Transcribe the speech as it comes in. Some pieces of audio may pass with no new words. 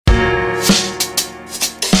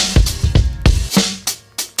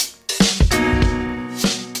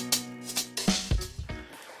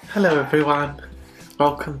Hello everyone,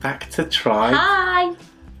 welcome back to Try. Hi!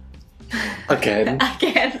 Again.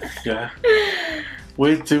 Again. Yeah.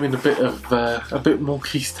 We're doing a bit more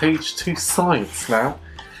Key Stage 2 science now.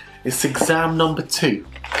 It's exam number 2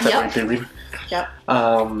 that we're doing. Yep.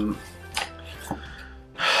 So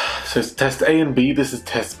it's test A and B, this is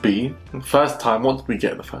test B. First time, what did we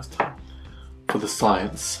get the first time? For the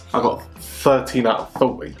science, I got 13 out of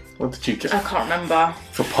 40. What did you get? I can't remember.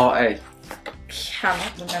 For part A?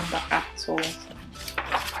 Cannot remember at all.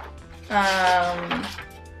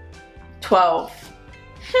 12.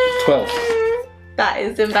 12. That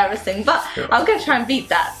is embarrassing, but Yeah. I'm going to try and beat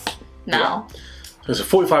that now. Yeah. So it's a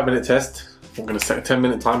 45-minute test. We're going to set a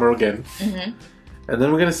 10-minute timer again. And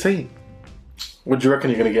then we're going to see. What do you reckon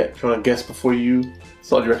you're going to get? Do you want to guess before you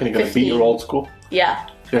start? Do you reckon you're going to beat your old score? Yeah.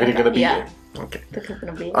 You reckon you're going to beat Yeah. it? Okay. I think I'm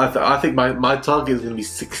going to beat it. I think my target is going to be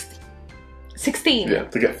 60. 16. Yeah,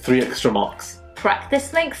 to get 3 extra marks.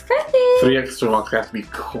 Practice makes perfect. 3 extra marks have to be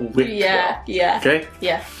quick. Yeah, now. yeah. Okay?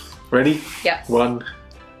 Yeah. Ready? Yeah. 1,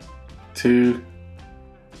 2,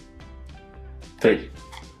 3.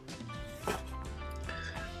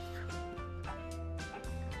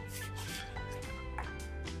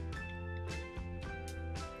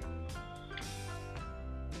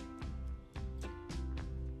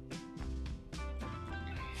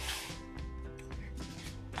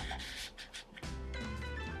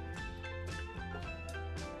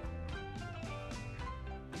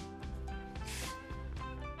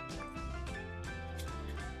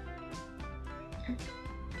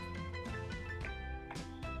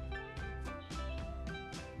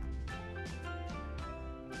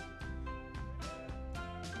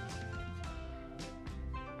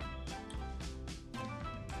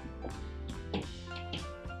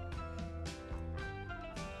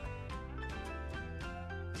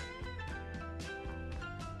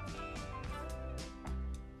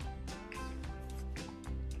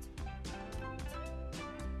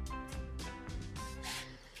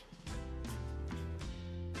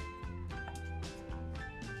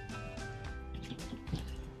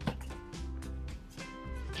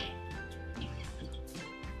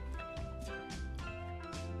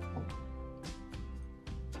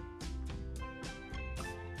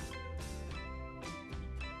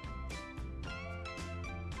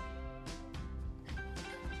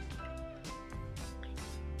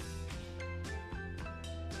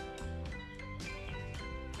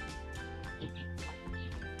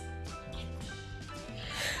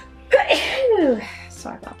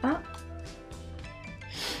 Sorry about that.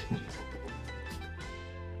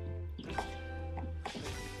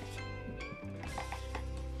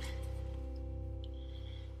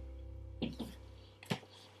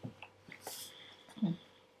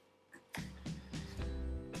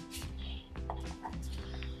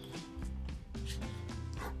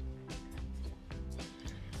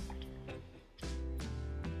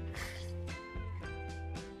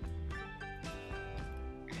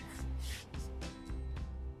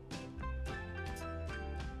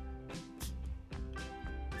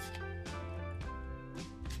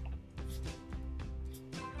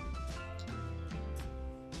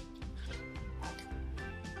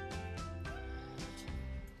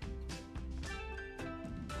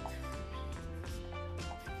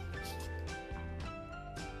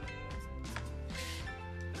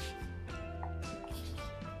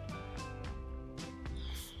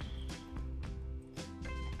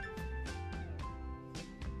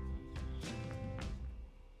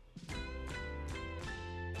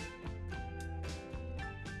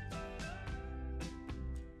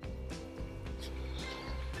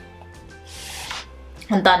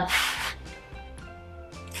 I'm done.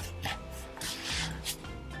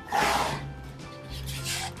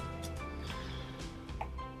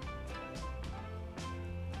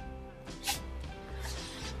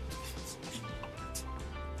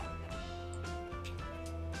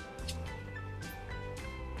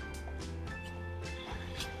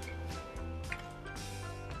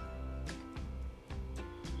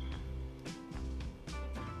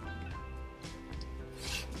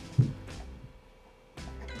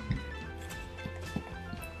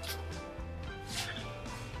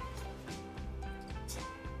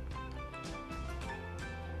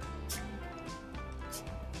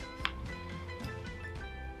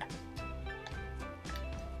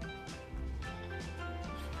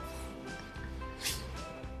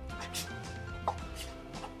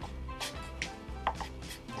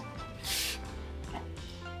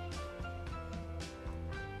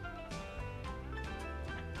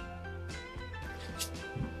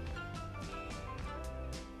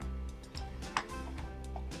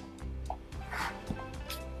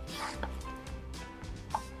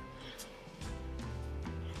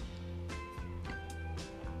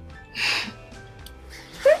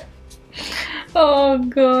 Oh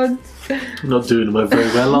god. I'm not doing my very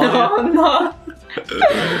well, are No, I'm not.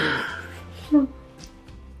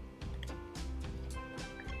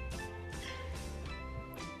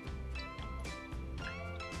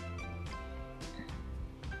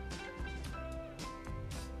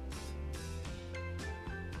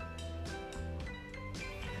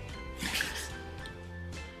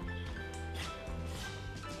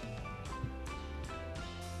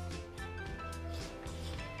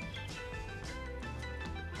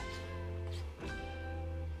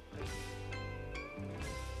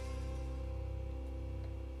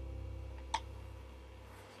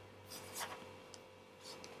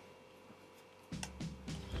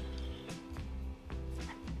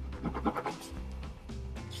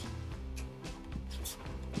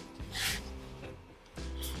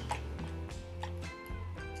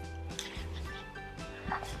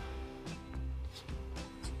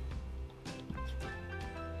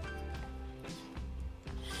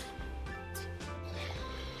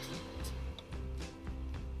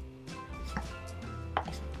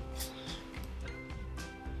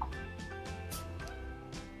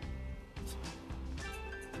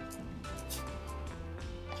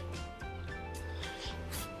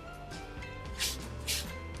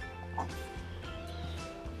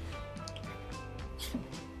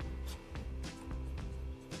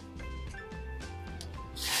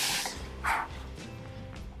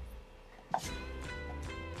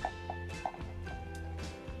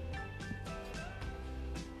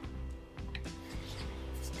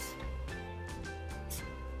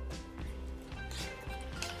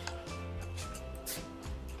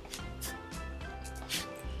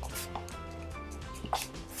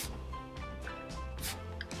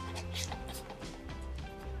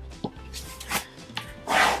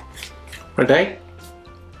 Ready?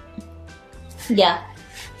 Yeah.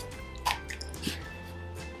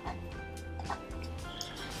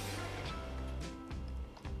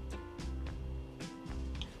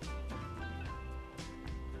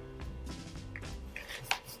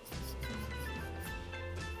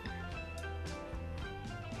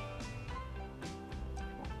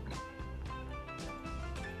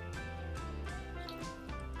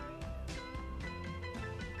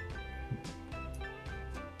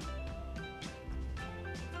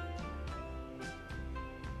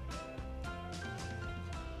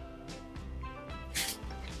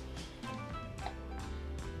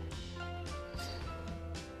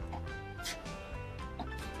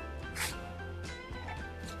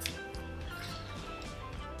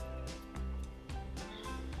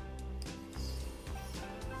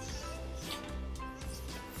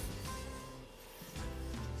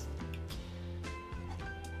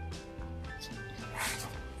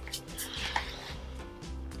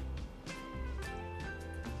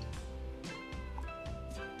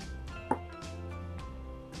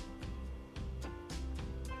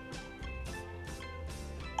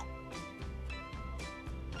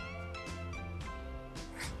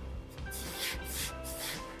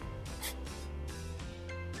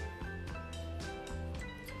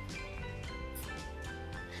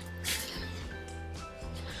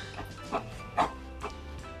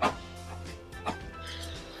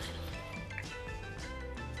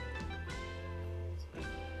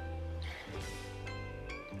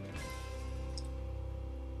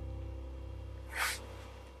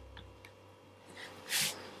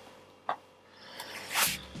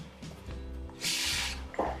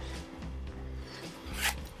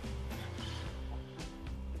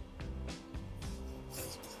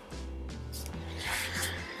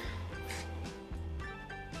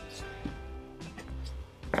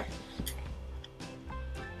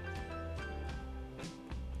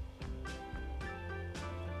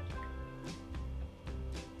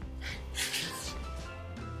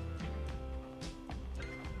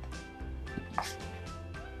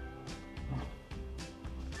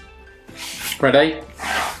 Ready?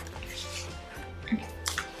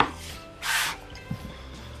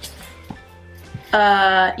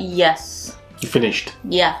 Yes. You finished?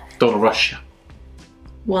 Yeah. Don't rush you.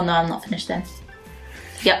 Well, no, I'm not finished then.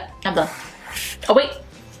 Yep, I'm done. Oh, wait.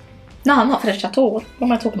 No, I'm not finished at all. What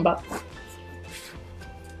am I talking about?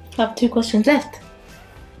 I have 2 questions left.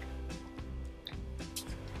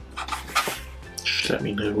 Just let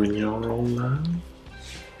me know when you're all done.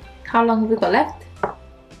 How long have we got left?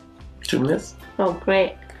 2 minutes. Oh,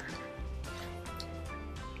 great.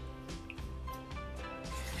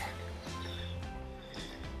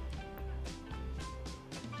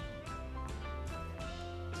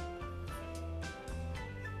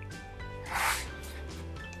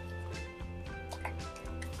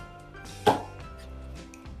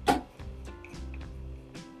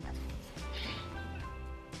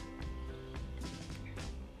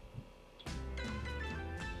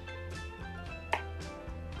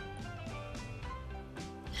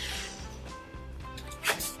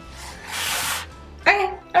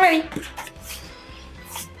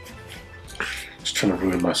 Just trying to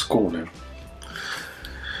ruin my score now.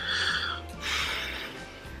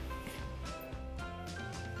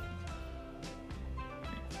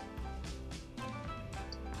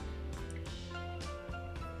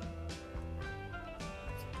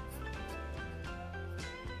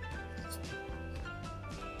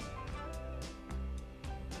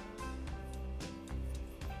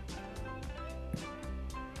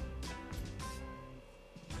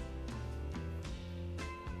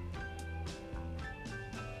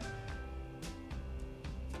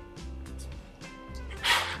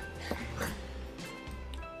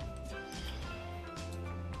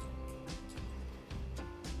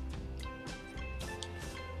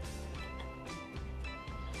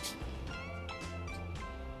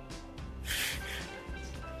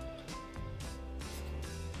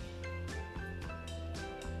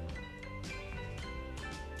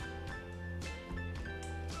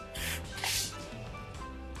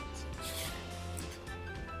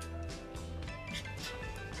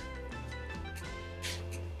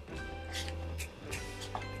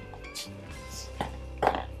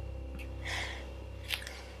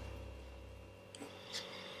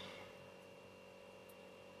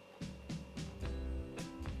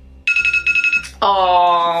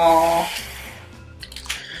 Oh.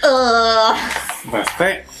 That's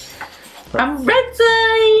it. I'm ready.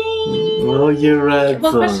 Oh, you're ready.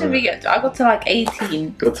 What question did we get to? I got to like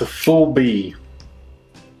 18. Got to 4B.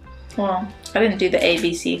 Well, I didn't do the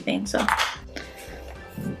ABC thing, so.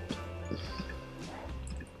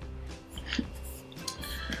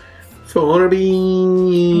 For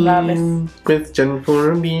B. Nervous. Question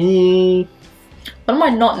for B. When am I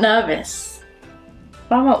not nervous?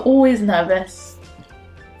 Why am I always nervous?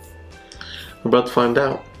 We're about to find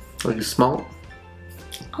out. Are you smart?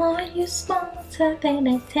 Are you smarter than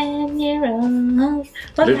a 10-year-old?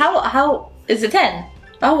 But how is it 10?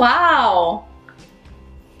 Oh wow!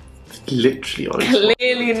 It's literally honest.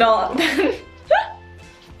 Clearly not.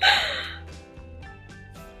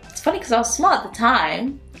 It's funny because I was smart at the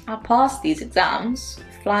time. I passed these exams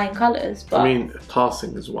with flying colours, but I mean,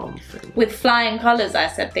 passing is one thing. with flying colours I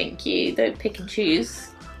said thank you. Don't pick and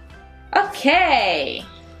choose. Okay.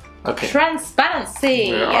 Okay. Transparency.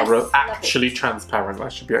 Yeah, Yes, I wrote love actually it. transparent.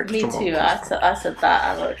 That should be extra Me too. marks. I said that.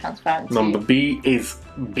 I wrote transparency. Number B is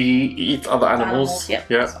B, eat other animals. Yep.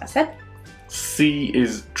 Yeah. That's what I said. C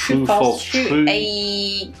is true, false, true.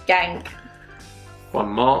 A gang. 1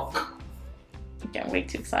 mark. I'm getting way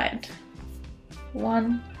too excited.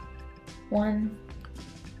 1, 1,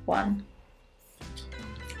 1.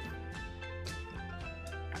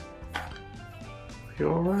 You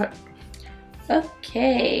alright?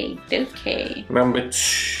 Okay. Okay. Number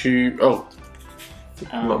 2. Oh.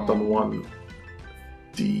 Not done 1.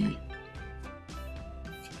 D.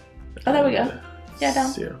 Oh, there we go. Yeah,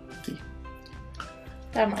 down. Yeah, D.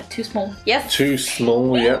 Damn, like too small. Yes. Too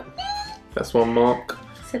small, yeah. That's 1 mark.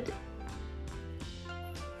 Said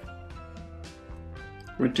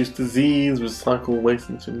Reduce disease, recycle waste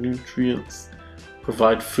into nutrients,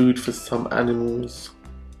 provide food for some animals.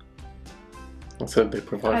 I said they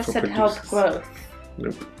provide I for said producers. help growth.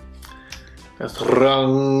 Nope. That's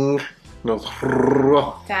wrong. That's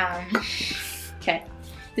wrong. Damn. Okay.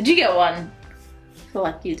 Did you get 1? I feel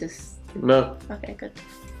like you just. No. Okay, good.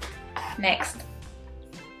 Next.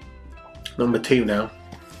 Number 2 now.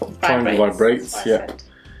 Triangle vibrates. That's what I Yeah. said.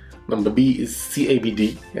 Number B is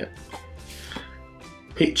CABD. Yeah.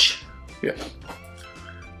 Pitch. Yeah.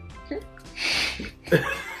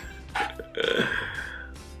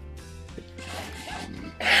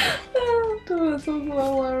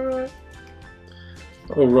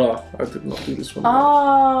 Oh, right. I did not do this one.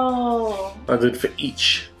 Oh. I did for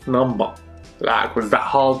each number. Like, was that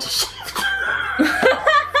hard to solve?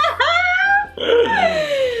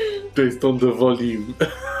 Based on the volume.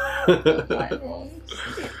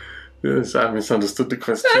 Yes, I misunderstood the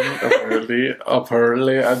question.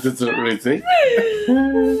 Apparently, I didn't really.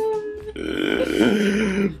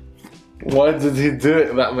 Why did he do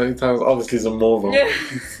it that many times? Obviously, he's a moron.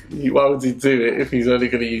 Why would he do it if he's only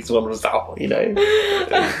going to use 1 result, you know?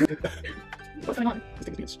 What's going on? I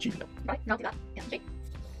think it's stupid. Right, now do that. Yeah, okay.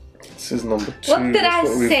 This is number 2. What did That's I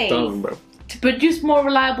what we've say? done, bro. To produce more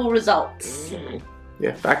reliable results.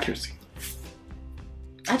 Yeah, accuracy.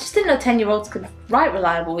 I just didn't know 10-year-olds could write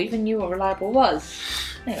reliable, even knew what reliable was.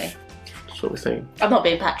 Anyway, That's what we're saying. I'm not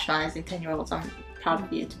being patronising 10-year-olds, I'm proud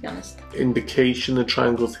of you, to be honest. Indication the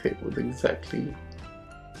triangle's hit with exactly.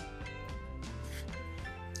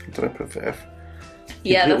 What did I put for F?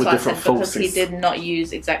 Yeah, hit that's with what I said, different because he forces. did not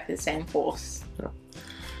use exactly the same force.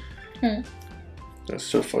 Yeah.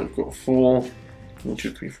 So far, you've got 4. 1,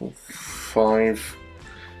 2, 3, 4, 5.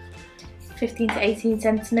 15 to 18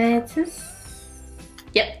 centimeters.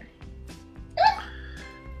 Yep.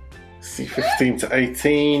 See, 15 to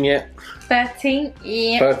 18, yeah. 13,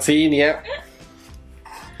 yeah. 13, yeah.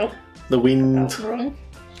 Oh. The wind. That was wrong.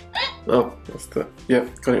 Oh, that's the.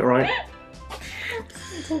 Yep, got it right.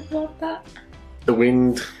 Talk about that. The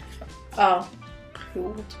wind. Oh.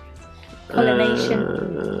 Lord.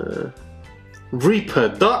 Pollination.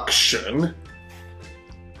 Reproduction?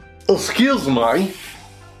 Excuse me.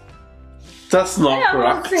 That's not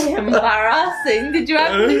correct. That was embarrassing. Did you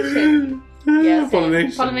have pollution? Yes.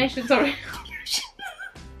 Pollination. Pollination, sorry.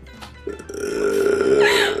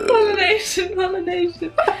 Pollination.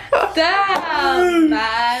 Damn,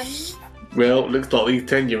 man. Well, looks like these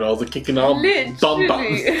 10-year-olds are kicking our dumb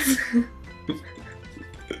buttons.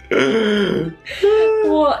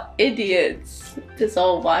 What idiots.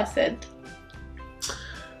 Dissolve, I said.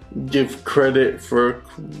 Give credit for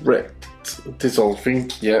correct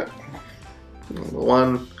dissolving. Yeah. Number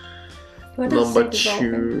one. Where does Number it say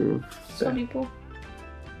dissolving? 2. Soluble.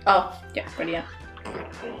 Oh, yeah, brilliant.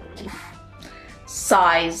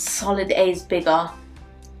 Size. Solid A is bigger.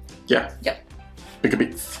 Yeah. Yep. Bigger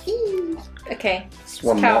bits. Okay. It's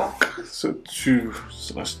one count. mark. So 2.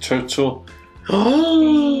 So that's total.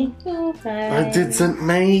 Oh! I didn't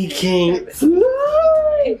make it.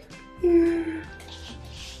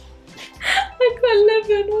 I got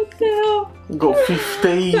 11. What the hell? I got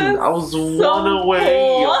 15. That's I was so one away.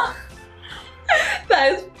 Poor.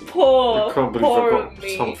 That is poor. I can't believe Poor I of got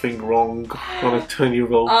me. something wrong on a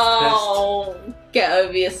 10-year-old Oh, get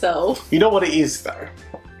over yourself. test. You know what it is though?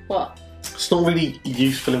 What? It's not really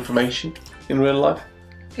useful information in real life.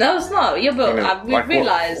 No, it's not. Yeah, but You know, we like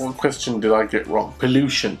realised. What question did I get wrong?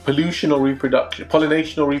 Pollution or reproduction?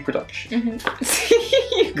 Pollination or reproduction?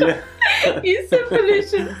 You said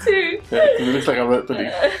pollution too. Yeah, 'cause it looks like I wrote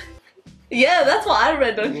pollution. Yeah, that's what I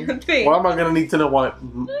read on your thing. Why am I going to need to know why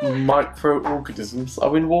microorganisms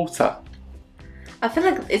are in water? I feel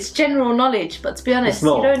like it's general knowledge, but to be honest, It's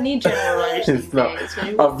not. you don't need general knowledge these It's not. days. When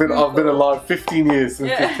you I've been alive 15 years since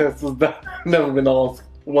Yeah. this test was done. Never been asked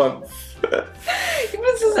once.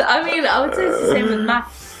 I mean, I would say it's the same with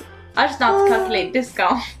maths. I just know how to calculate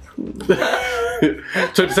discount.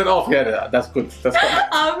 20% off, yeah, that's good. That's good.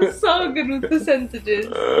 I'm so good with percentages.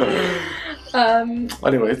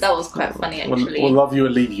 Anyways, That was quite funny, actually. we'll love you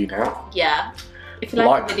and leave you now. Yeah. If you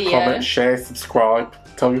like the video, comment, share, subscribe,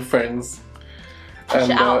 tell your friends. push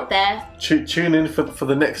it out there. Tune in for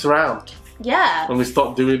the next round. Yeah. When we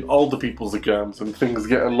start doing older people's exams and things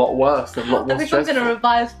get a lot worse and a lot I more think I'm stressful. going to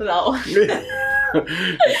revise for that one.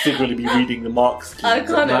 You're still going to be reading the mark schemes I at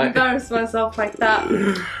can't night. embarrass myself like that.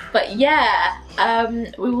 But yeah,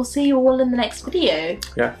 we will see you all in the next video.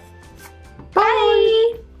 Yeah.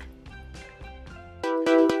 Bye.